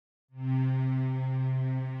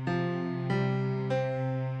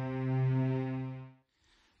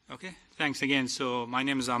Okay, thanks again. So my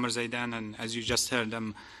name is Amer Zeidan, and as you just heard,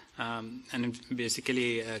 I'm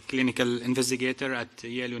basically a clinical investigator at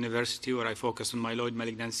Yale University, where I focus on myeloid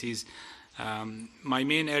malignancies. My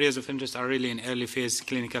main areas of interest are really in early phase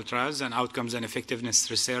clinical trials and outcomes and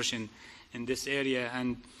effectiveness research in this area.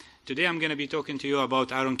 And today I'm going to be talking to you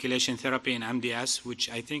about iron chelation therapy in MDS,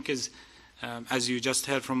 which I think is, as you just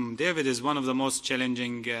heard from David, is one of the most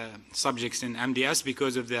challenging subjects in MDS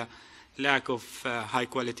because of the lack of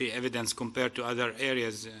high-quality evidence compared to other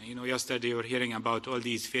areas. Yesterday we were hearing about all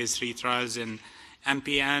these phase 3 trials in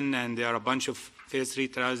MPN, and there are a bunch of phase 3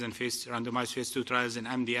 trials and randomized phase 2 trials in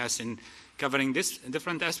MDS, and covering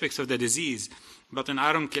different aspects of the disease. But in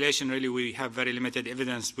iron chelation, really, we have very limited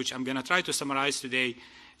evidence, which I'm going to try to summarize today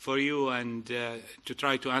for you, and to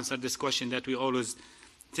try to answer this question that we always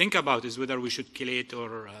think about, is whether we should chelate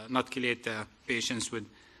or not chelate patients with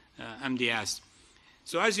MDS.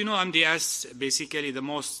 So as you know, MDS, basically the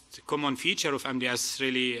most common feature of MDS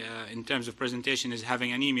really in terms of presentation is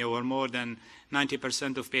having anemia, where more than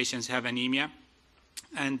 90% of patients have anemia.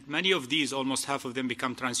 And many of these, almost half of them,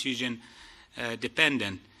 become transfusion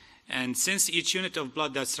dependent. And since each unit of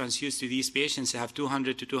blood that's transfused to these patients have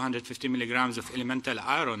 200 to 250 milligrams of elemental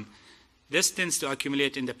iron, this tends to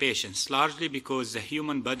accumulate in the patients, largely because the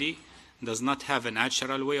human body does not have a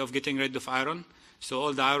natural way of getting rid of iron. So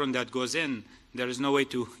all the iron that goes in, there is no way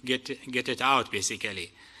to get it out,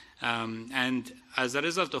 basically. And as a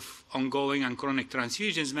result of ongoing and chronic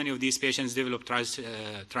transfusions, many of these patients develop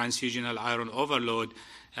transfusional iron overload,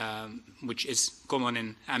 which is common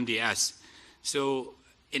in MDS. So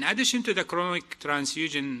in addition to the chronic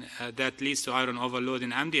transfusion that leads to iron overload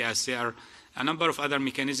in MDS, there are a number of other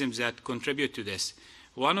mechanisms that contribute to this.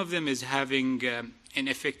 One of them is having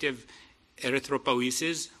ineffective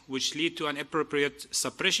erythropoiesis, which lead to an inappropriate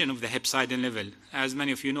suppression of the hepcidin level. As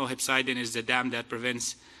many of you know, hepcidin is the dam that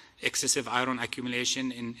prevents excessive iron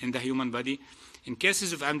accumulation in the human body. In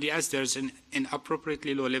cases of MDS, there's an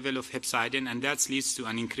inappropriately low level of hepcidin, and that leads to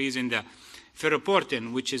an increase in the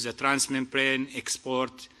ferroportin, which is a transmembrane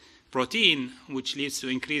export protein, which leads to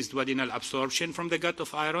increased duodenal absorption from the gut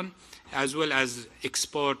of iron, as well as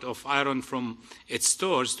export of iron from its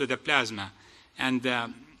stores to the plasma. And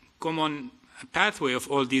common pathway of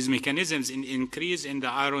all these mechanisms in increase in the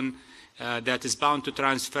iron that is bound to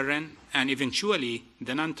transferrin, and eventually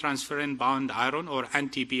the non-transferrin bound iron, or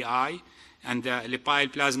NTPI, and the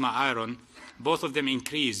lipid plasma iron, both of them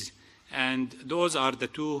increase. And those are the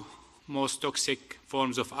two most toxic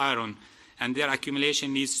forms of iron, and their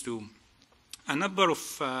accumulation leads to a number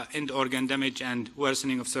of end organ damage and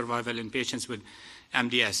worsening of survival in patients with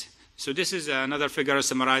MDS. So this is another figure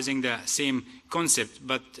summarizing the same concept,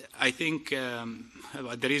 but I think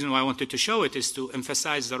the reason why I wanted to show it is to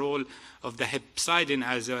emphasize the role of the hepcidin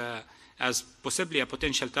as possibly a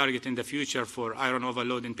potential target in the future for iron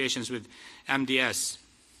overload in patients with MDS.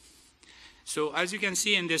 So as you can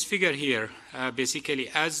see in this figure here, basically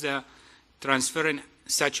as the transferrin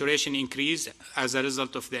saturation increases as a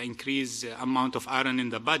result of the increased amount of iron in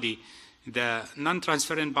the body, the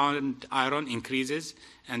non-transferrin bound iron increases,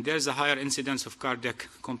 and there's a higher incidence of cardiac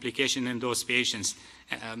complication in those patients.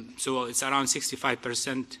 So it's around 65%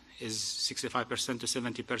 to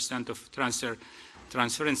 70% of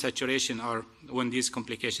transferrin saturation are when these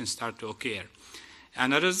complications start to occur.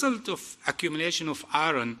 And as a result of accumulation of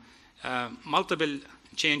iron, multiple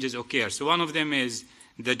changes occur. So one of them is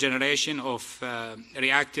the generation of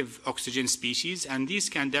reactive oxygen species, and these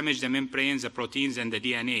can damage the membranes, the proteins, and the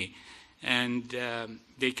DNA. And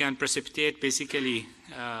they can precipitate basically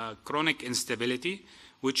chronic instability,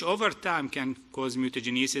 which over time can cause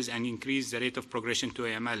mutagenesis and increase the rate of progression to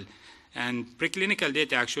AML. And preclinical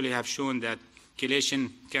data actually have shown that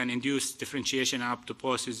chelation can induce differentiation and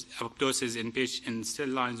apoptosis in cell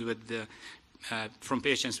lines from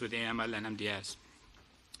patients with AML and MDS.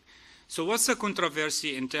 So what's the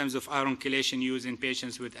controversy in terms of iron chelation use in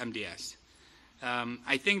patients with MDS?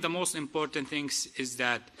 I think the most important thing is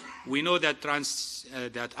that we know that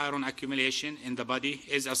that iron accumulation in the body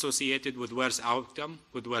is associated with worse outcome,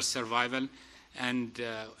 with worse survival, and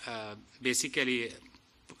basically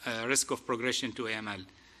risk of progression to AML.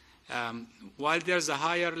 While there's a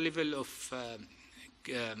higher level of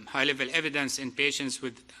high-level evidence in patients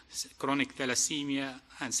with chronic thalassemia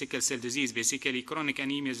and sickle cell disease, basically chronic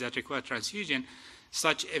anemias that require transfusion,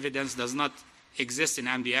 such evidence does not exist in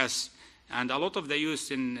MDS. And a lot of the use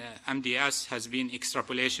in MDS has been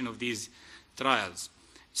extrapolation of these trials.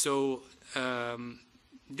 So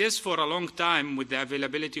this, for a long time, with the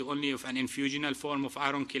availability only of an infusional form of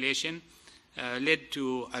iron chelation, led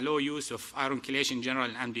to a low use of iron chelation in general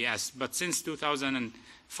in MDS. But since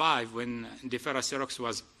 2005, when deferasirox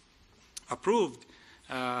was approved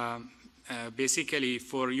basically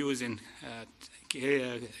for use in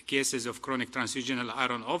cases of chronic transfusional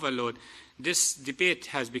iron overload, this debate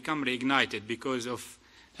has become reignited because of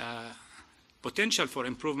potential for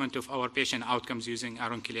improvement of our patient outcomes using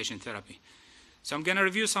iron chelation therapy. So I'm going to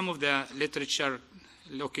review some of the literature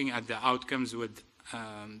looking at the outcomes with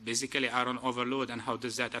basically iron overload and how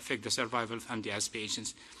does that affect the survival of MDS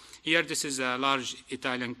patients. Here, this is a large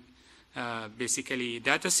Italian basically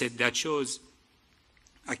data set that shows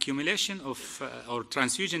accumulation of or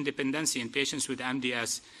transfusion dependency in patients with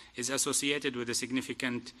MDS is associated with a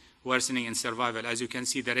significant worsening in survival. As you can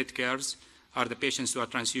see, the red curves are the patients who are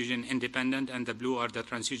transfusion independent and the blue are the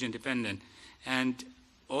transfusion dependent. And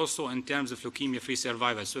also in terms of leukemia-free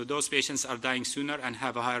survival. So those patients are dying sooner and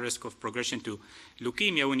have a higher risk of progression to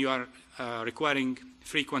leukemia when you are requiring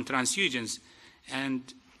frequent transfusions.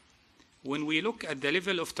 And when we look at the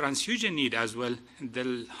level of transfusion need as well,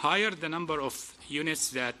 the higher the number of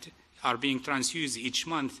units that are being transfused each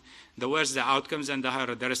month, the worse the outcomes and the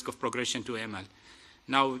higher the risk of progression to AML.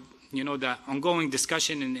 Now, you know, the ongoing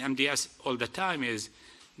discussion in MDS all the time is,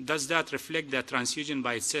 does that reflect that transfusion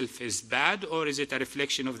by itself is bad, or is it a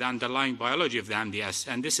reflection of the underlying biology of the MDS?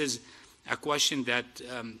 And this is a question that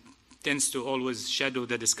tends to always shadow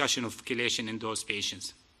the discussion of chelation in those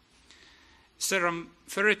patients. Serum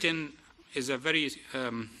ferritin is a very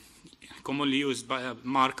commonly used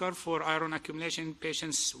marker for iron accumulation in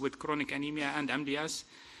patients with chronic anemia and MDS.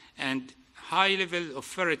 And high levels of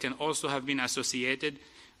ferritin also have been associated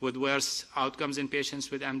with worse outcomes in patients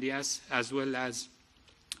with MDS, as well as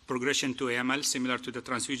progression to AML, similar to the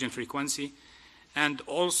transfusion frequency. And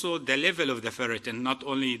also the level of the ferritin, not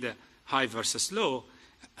only the high versus low,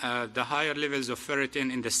 the higher levels of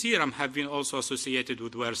ferritin in the serum have been also associated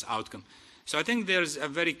with worse outcome. So I think there's a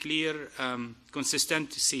very clear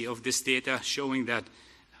consistency of this data showing that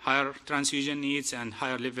higher transfusion needs and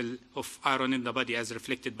higher level of iron in the body as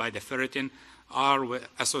reflected by the ferritin are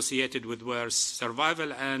associated with worse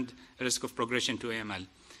survival and risk of progression to AML.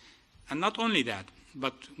 And not only that,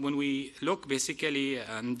 but when we look basically,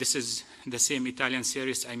 and this is the same Italian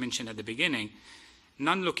series I mentioned at the beginning,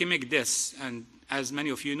 non-leukemic deaths, and as many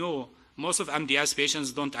of you know, most of MDS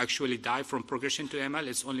patients don't actually die from progression to AML.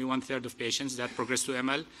 It's only 1/3 of patients that progress to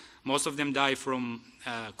AML. Most of them die from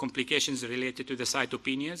complications related to the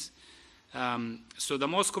cytopenias. So the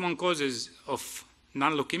most common causes of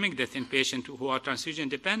non-leukemic death in patients who are transfusion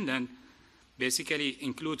dependent basically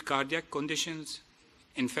include cardiac conditions,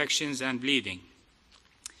 infections, and bleeding.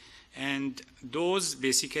 And those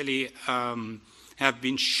basically have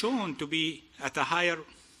been shown to be at a higher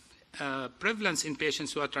prevalence in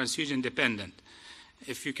patients who are transfusion dependent.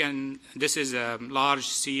 If you can, this is a large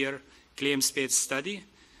SEER claims-based study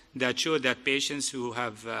that showed that patients who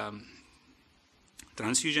have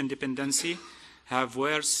transfusion dependency have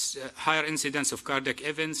worse, higher incidence of cardiac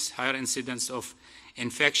events, higher incidence of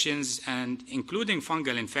infections, and including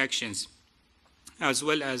fungal infections, as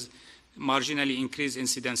well as marginally increased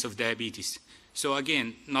incidence of diabetes. So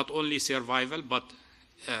again, not only survival, but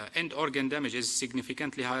end organ damage is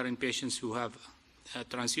significantly higher in patients who have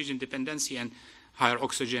transfusion dependency and higher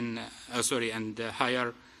oxygen, and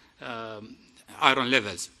higher iron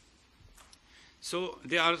levels. So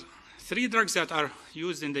there are 3 drugs that are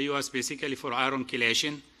used in the US basically for iron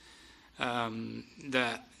chelation.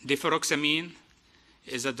 The deferoxamine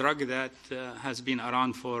is a drug that has been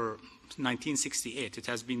around for 1968. It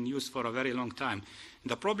has been used for a very long time.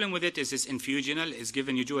 The problem with it is it's infusional. It's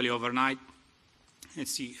given usually overnight.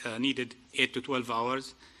 It's needed 8 to 12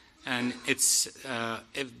 hours. And it's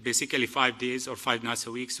basically 5 days or 5 nights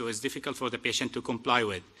a week, so it's difficult for the patient to comply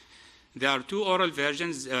with. There are 2 oral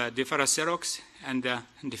versions, Deferacerox and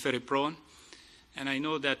Deferiprone. And I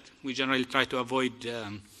know that we generally try to avoid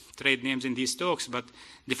trade names in these talks, but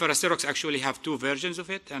Deferacerox actually have 2 versions of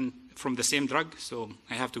it and from the same drug, so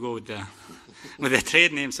I have to go with the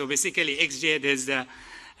trade name. So basically, XJ is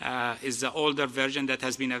the older version that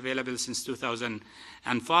has been available since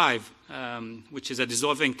 2005, which is a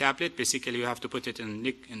dissolving tablet. Basically, you have to put it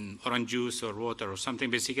in orange juice or water or something,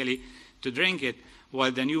 basically, to drink it,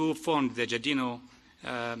 while the new form, the Jadino,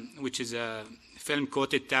 which is a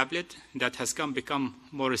film-coated tablet that has become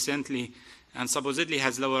more recently and supposedly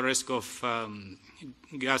has lower risk of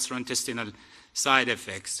gastrointestinal side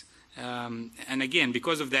effects. And again,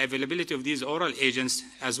 because of the availability of these oral agents,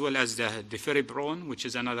 as well as the Deferiprone, which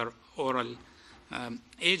is another oral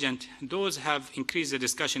agent, those have increased the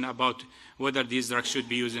discussion about whether these drugs should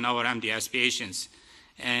be used in our MDS patients.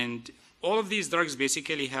 And all of these drugs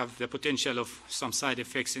basically have the potential of some side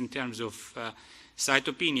effects in terms of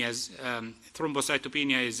cytopenias.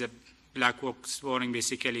 Thrombocytopenia is black box warning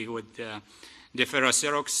basically with the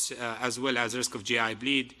ferrocerox, as well as risk of GI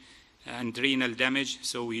bleed and renal damage.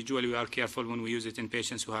 So usually we are careful when we use it in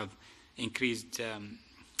patients who have increased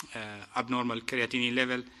abnormal creatinine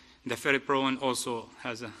level. The ferriprone also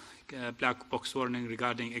has a black box warning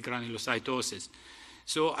regarding granulocytosis.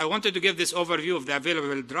 So I wanted to give this overview of the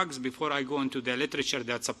available drugs before I go into the literature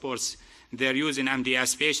that supports their use in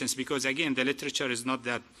MDS patients, because again, the literature is not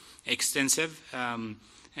that extensive,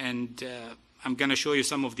 and I'm going to show you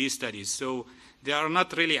some of these studies. So there are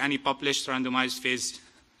not really any published randomized phase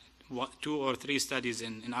 2 or 3 studies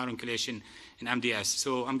in iron chelation in MDS.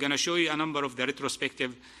 So I'm going to show you a number of the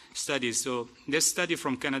retrospective studies. So this study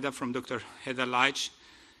from Canada from Dr. Heather Leitch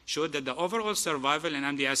showed that the overall survival in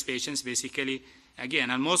MDS patients basically, again,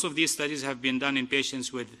 and most of these studies have been done in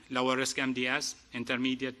patients with lower risk MDS,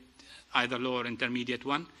 intermediate, either low or intermediate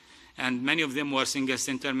one, and many of them were single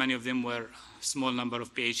center, many of them were small number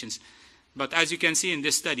of patients. But as you can see in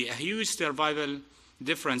this study, a huge survival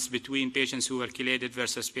difference between patients who were chelated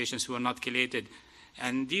versus patients who were not chelated.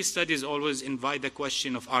 And these studies always invite the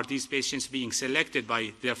question of, are these patients being selected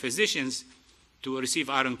by their physicians to receive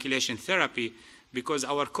iron chelation therapy? Because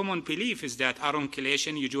our common belief is that iron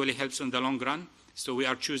chelation usually helps in the long run. So we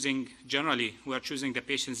are choosing, generally, we are choosing the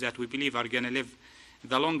patients that we believe are going to live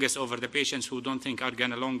the longest over the patients who don't think are going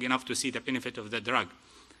to long enough to see the benefit of the drug.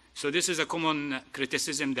 So this is a common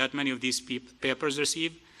criticism that many of these papers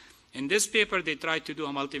receive. In this paper, they tried to do a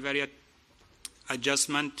multivariate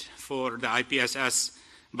adjustment for the IPSS,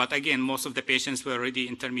 but again, most of the patients were already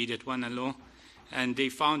intermediate 1 and low, and they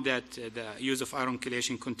found that the use of iron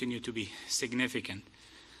chelation continued to be significant.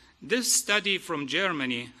 This study from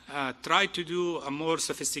Germany tried to do a more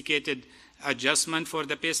sophisticated adjustment for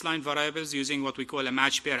the baseline variables using what we call a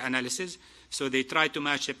match pair analysis. So they tried to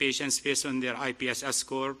match the patients based on their IPSS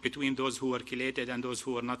score between those who were chelated and those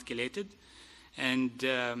who were not chelated.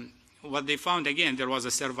 And what they found, again, there was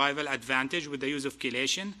a survival advantage with the use of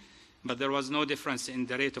chelation, but there was no difference in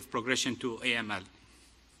the rate of progression to AML.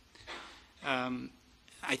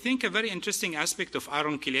 I think a very interesting aspect of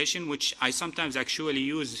iron chelation, which I sometimes actually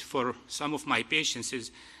use for some of my patients,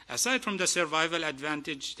 is aside from the survival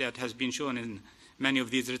advantage that has been shown in many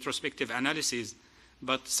of these retrospective analyses,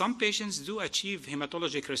 but some patients do achieve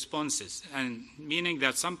hematologic responses, and meaning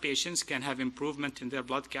that some patients can have improvement in their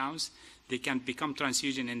blood counts. They can become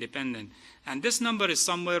transfusion independent. And this number is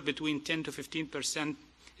somewhere between 10 to 15%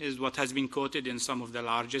 is what has been quoted in some of the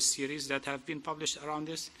largest series that have been published around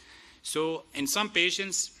this. So in some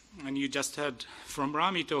patients, and you just heard from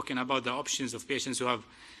Rami talking about the options of patients who have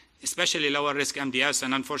especially lower risk MDS,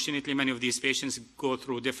 and unfortunately many of these patients go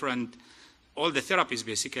through different, all the therapies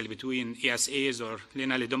basically between ESAs or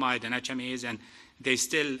lenalidomide and HMAs, and they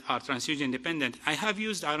still are transfusion dependent. I have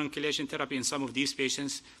used iron chelation therapy in some of these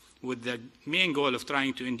patients with the main goal of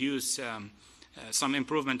trying to induce some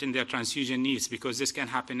improvement in their transfusion needs, because this can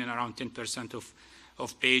happen in around 10%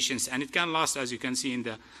 of patients, and it can last, as you can see in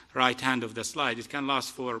the right hand of the slide, it can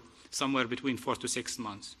last for somewhere between 4 to 6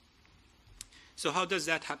 months. So how does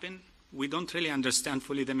that happen? We don't really understand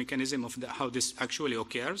fully the mechanism of how this actually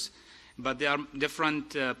occurs, but there are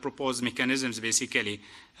different proposed mechanisms basically.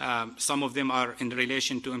 Some of them are in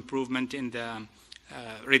relation to improvement in the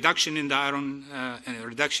reduction in the iron,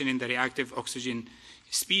 reduction in the reactive oxygen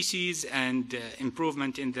species, and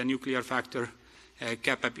improvement in the nuclear factor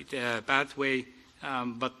kappa pathway.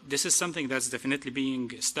 But this is something that's definitely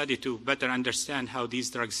being studied to better understand how these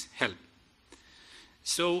drugs help.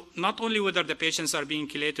 So not only whether the patients are being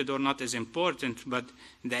chelated or not is important, but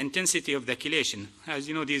the intensity of the chelation. As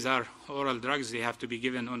you know, these are oral drugs. They have to be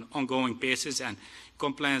given on ongoing basis, and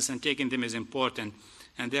compliance and taking them is important.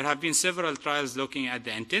 And there have been several trials looking at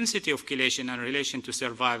the intensity of chelation in relation to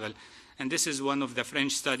survival. And this is one of the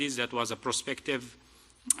French studies that was a prospective,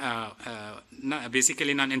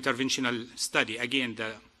 basically non-interventional study. Again,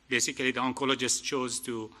 basically the oncologist chose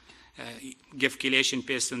to give chelation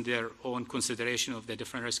based on their own consideration of the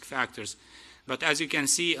different risk factors. But as you can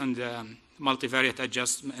see on the multivariate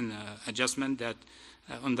adjustment that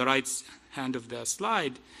on the right hand of the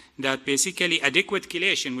slide, that basically adequate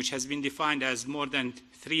chelation, which has been defined as more than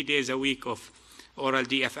 3 days a week of oral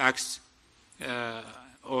DFX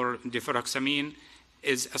or deferoxamine,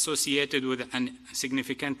 is associated with a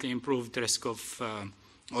significantly improved risk of,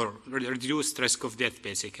 or reduced risk of death,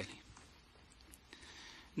 basically.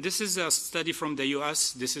 This is a study from the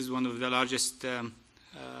US. This is one of the largest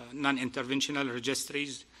non-interventional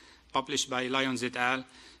registries published by Lyons et al.,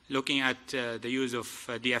 looking at the use of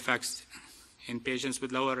DFX in patients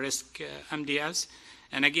with lower risk MDS.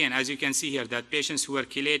 And again, as you can see here, that patients who were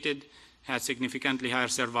chelated had significantly higher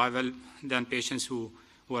survival than patients who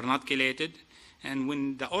who are not chelated. And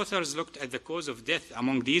when the authors looked at the cause of death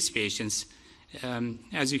among these patients,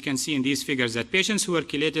 as you can see in these figures, that patients who are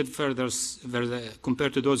chelated further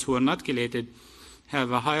compared to those who are not chelated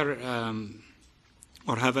have a higher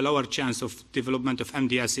or have a lower chance of development of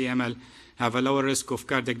MDS AML, have a lower risk of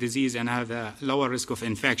cardiac disease, and have a lower risk of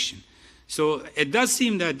infection. So it does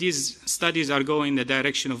seem that these studies are going in the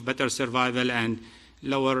direction of better survival and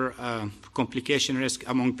lower complication risk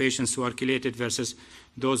among patients who are chelated versus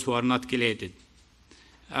those who are not chelated.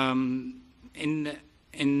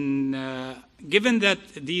 Given that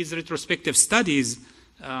these retrospective studies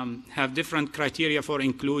have different criteria for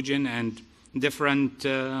inclusion and different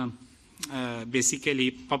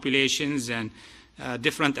basically populations and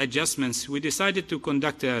different adjustments, we decided to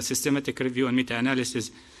conduct a systematic review and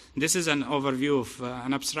meta-analysis. This is an overview of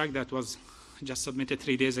an abstract that was just submitted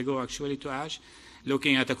 3 days ago, actually, to ASH,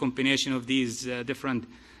 looking at a combination of these different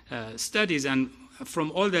studies. And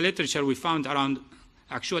from all the literature, we found around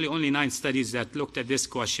actually only 9 studies that looked at this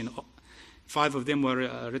question. 5 of them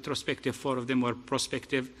were retrospective, 4 of them were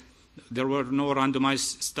prospective. There were no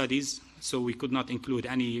randomized studies, so we could not include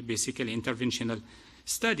any basically interventional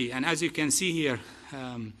study. And as you can see here,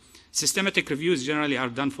 systematic reviews generally are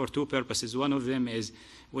done for 2 purposes. One of them is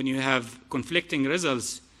when you have conflicting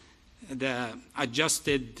results, the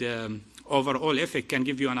adjusted overall effect can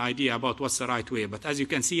give you an idea about what's the right way. But as you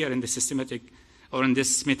can see here in the systematic or in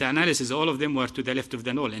this meta-analysis, all of them were to the left of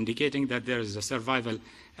the null, indicating that there is a survival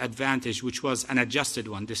advantage, which was an adjusted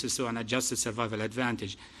one. This is so an adjusted survival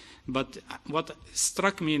advantage. But what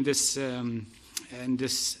struck me in this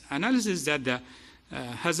analysis is that the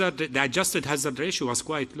adjusted hazard ratio was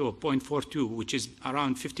quite low, 0.42, which is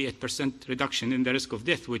around 58% reduction in the risk of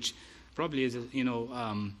death, which probably is,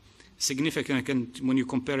 significant when you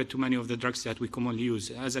compare it to many of the drugs that we commonly use.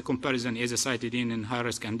 As a comparison, azacitidine in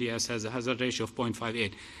high-risk MDS has a hazard ratio of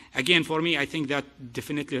 0.58. Again, for me, I think that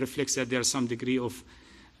definitely reflects that there's some degree of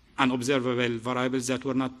unobservable variables that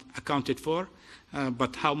were not accounted for.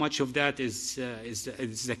 But how much of that is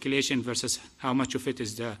the chelation versus how much of it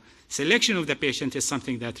is the selection of the patient is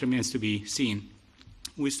something that remains to be seen.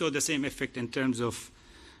 We saw the same effect in terms of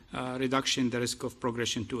reduction in the risk of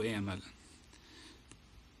progression to AML.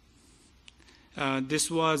 This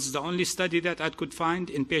was the only study that I could find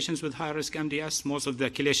in patients with high-risk MDS. Most of the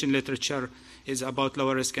chelation literature is about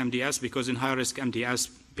lower-risk MDS because in high-risk MDS,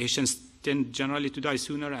 patients tend generally to die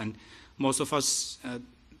sooner, and most of us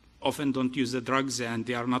often don't use the drugs, and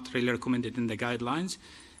they are not really recommended in the guidelines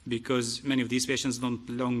because many of these patients don't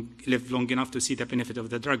live long enough to see the benefit of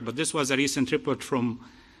the drug. But this was a recent report from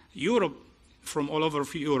Europe, from all over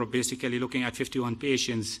Europe, basically looking at 51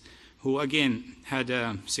 patients who, again, had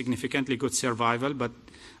a significantly good survival, but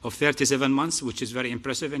of 37 months, which is very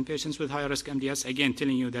impressive in patients with high-risk MDS. Again,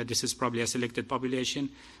 telling you that this is probably a selected population,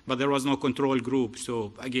 but there was no control group.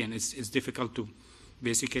 So, again, it's difficult to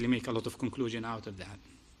basically make a lot of conclusion out of that.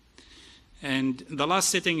 And the last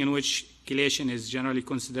setting in which chelation is generally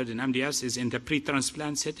considered in MDS is in the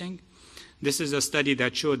pre-transplant setting. This is a study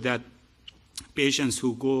that showed that patients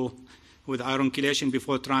who go with iron chelation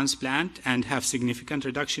before transplant and have significant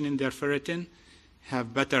reduction in their ferritin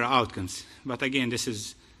have better outcomes. But again, this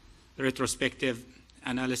is retrospective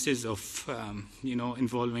analysis of,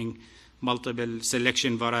 involving multiple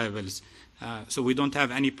selection variables. So we don't have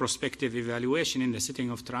any prospective evaluation in the setting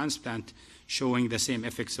of transplant showing the same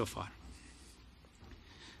effect so far.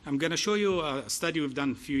 I'm going to show you a study we've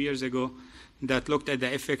done a few years ago that looked at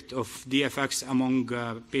the effect of DFX among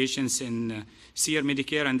patients in SEER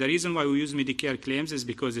Medicare. And the reason why we use Medicare claims is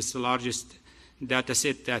because it's the largest data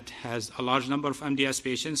set that has a large number of MDS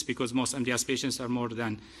patients, because most MDS patients are more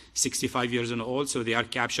than 65 years old, so they are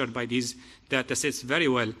captured by these data sets very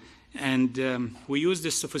well. And we use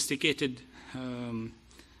this sophisticated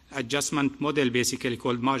adjustment model, basically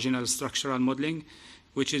called marginal structural modeling,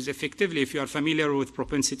 which is effectively, if you are familiar with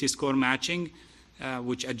propensity score matching,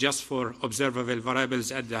 which adjusts for observable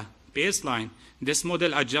variables at the baseline, this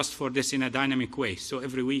model adjusts for this in a dynamic way. So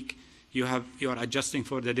every week you are adjusting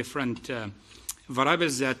for the different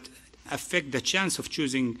variables that affect the chance of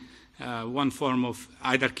choosing one form of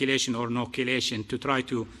either chelation or no chelation to try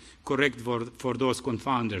to correct for those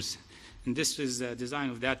confounders. And this is the design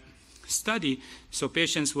of that study. So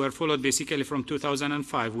patients were followed basically from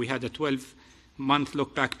 2005. We had a 12-month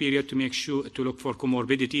look-back period to make sure to look for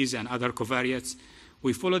comorbidities and other covariates.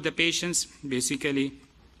 We followed the patients basically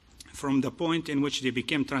from the point in which they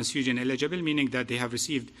became transfusion eligible, meaning that they have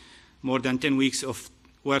received more than 10 weeks of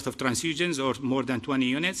worth of transfusions or more than 20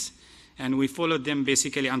 units. And we followed them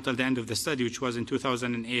basically until the end of the study, which was in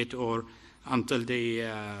 2008, or until they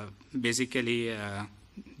basically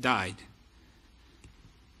died.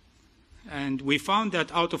 And we found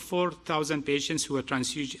that out of 4,000 patients who were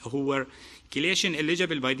chelation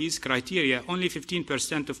eligible by these criteria, only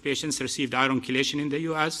 15% of patients received iron chelation in the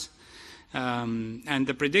US. And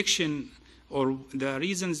the prediction, or the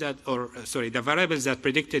reasons that, the variables that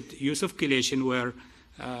predicted use of chelation were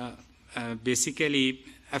basically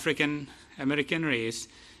African American race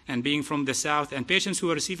and being from the South, and patients who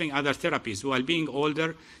were receiving other therapies while being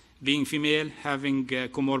older, being female, having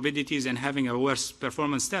comorbidities, and having a worse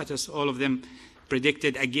performance status. All of them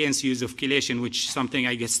predicted against use of chelation, which is something,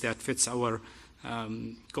 I guess, that fits our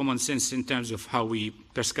common sense in terms of how we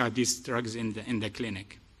prescribe these drugs in the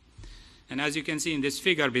clinic. And as you can see in this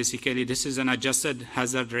figure, basically, this is an adjusted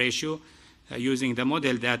hazard ratio using the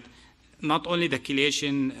model that not only the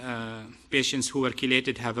chelation patients who were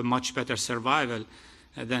chelated have a much better survival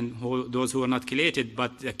than those who were not chelated,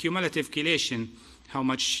 but the cumulative chelation, how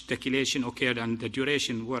much the chelation occurred and the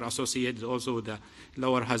duration were associated also with the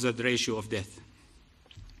lower hazard ratio of death.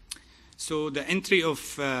 So the entry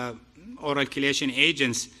of oral chelation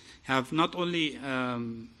agents have not only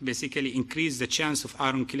basically increased the chance of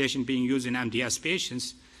iron chelation being used in MDS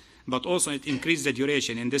patients, but also it increased the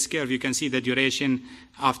duration. In this curve, you can see the duration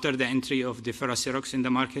after the entry of the ferrosirox in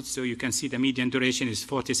the market. So you can see the median duration is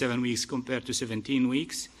 47 weeks compared to 17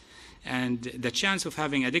 weeks. And the chance of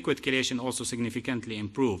having adequate chelation also significantly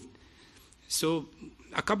improved. So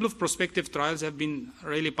a couple of prospective trials have been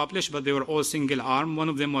really published, but they were all single arm. One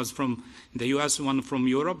of them was from the US, one from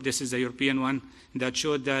Europe. This is the European one that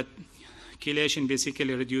showed that chelation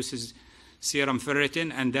basically reduces serum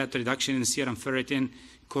ferritin, and that reduction in serum ferritin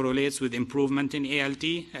correlates with improvement in ALT.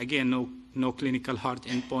 Again, no clinical hard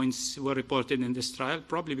endpoints were reported in this trial,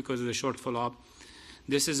 probably because of the short follow-up.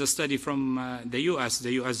 This is a study from the US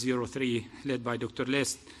 03, led by Dr.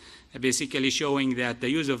 List, basically showing that the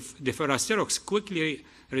use of the ferrosirox quickly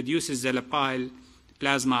reduces the lapile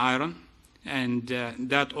plasma iron, and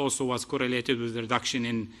that also was correlated with the reduction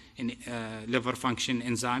in liver function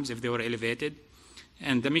enzymes if they were elevated.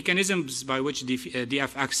 And the mechanisms by which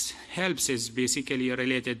DFX helps is basically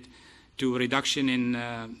related to reduction in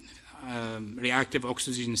reactive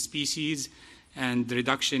oxygen species and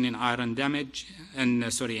reduction in iron damage, and in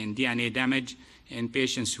DNA damage in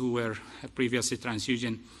patients who were previously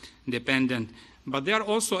transfusion dependent. But there are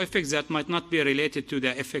also effects that might not be related to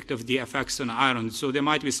the effect of DFX on iron. So there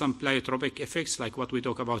might be some pleiotropic effects, like what we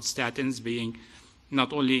talk about statins being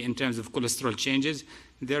not only in terms of cholesterol changes.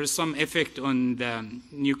 There is some effect on the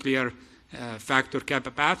nuclear factor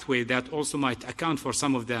kappa pathway that also might account for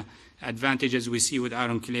some of the advantages we see with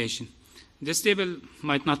iron chelation. This table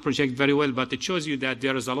might not project very well, but it shows you that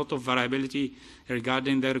there is a lot of variability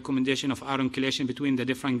regarding the recommendation of iron chelation between the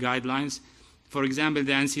different guidelines. For example,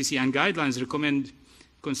 the NCCN guidelines recommend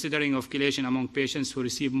considering of chelation among patients who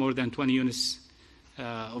receive more than 20 units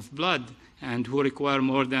of blood and who require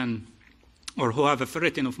more than, or who have a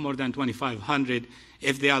ferritin of more than 2,500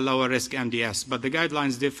 if they are lower risk MDS. But the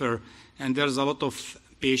guidelines differ, and there's a lot of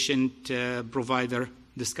patient-provider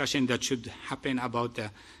discussion that should happen about the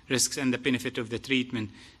risks and the benefit of the treatment.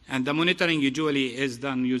 And the monitoring usually is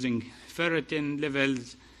done using ferritin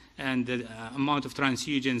levels and the amount of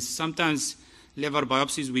transfusions. Sometimes liver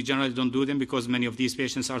biopsies, we generally don't do them because many of these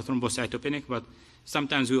patients are thrombocytopenic, but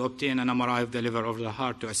sometimes we obtain an MRI of the liver or the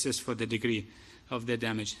heart to assess for the degree of the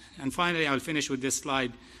damage. And finally, I'll finish with this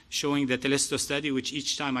slide showing the Telesto study, which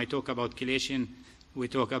each time I talk about chelation, we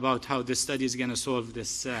talk about how this study is going to solve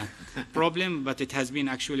this problem, but it has been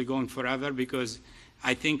actually going forever because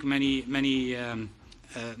I think many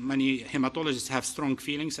hematologists have strong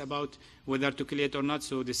feelings about whether to chelate or not,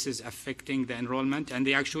 so this is affecting the enrollment, and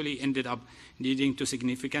they actually ended up needing to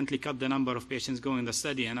significantly cut the number of patients going in the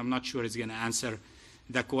study, and I'm not sure it's going to answer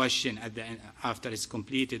the question at the end, after it's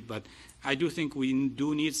completed, but I do think we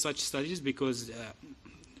do need such studies because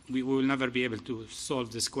we will never be able to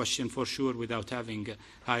solve this question for sure without having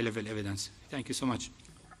high-level evidence. Thank you so much.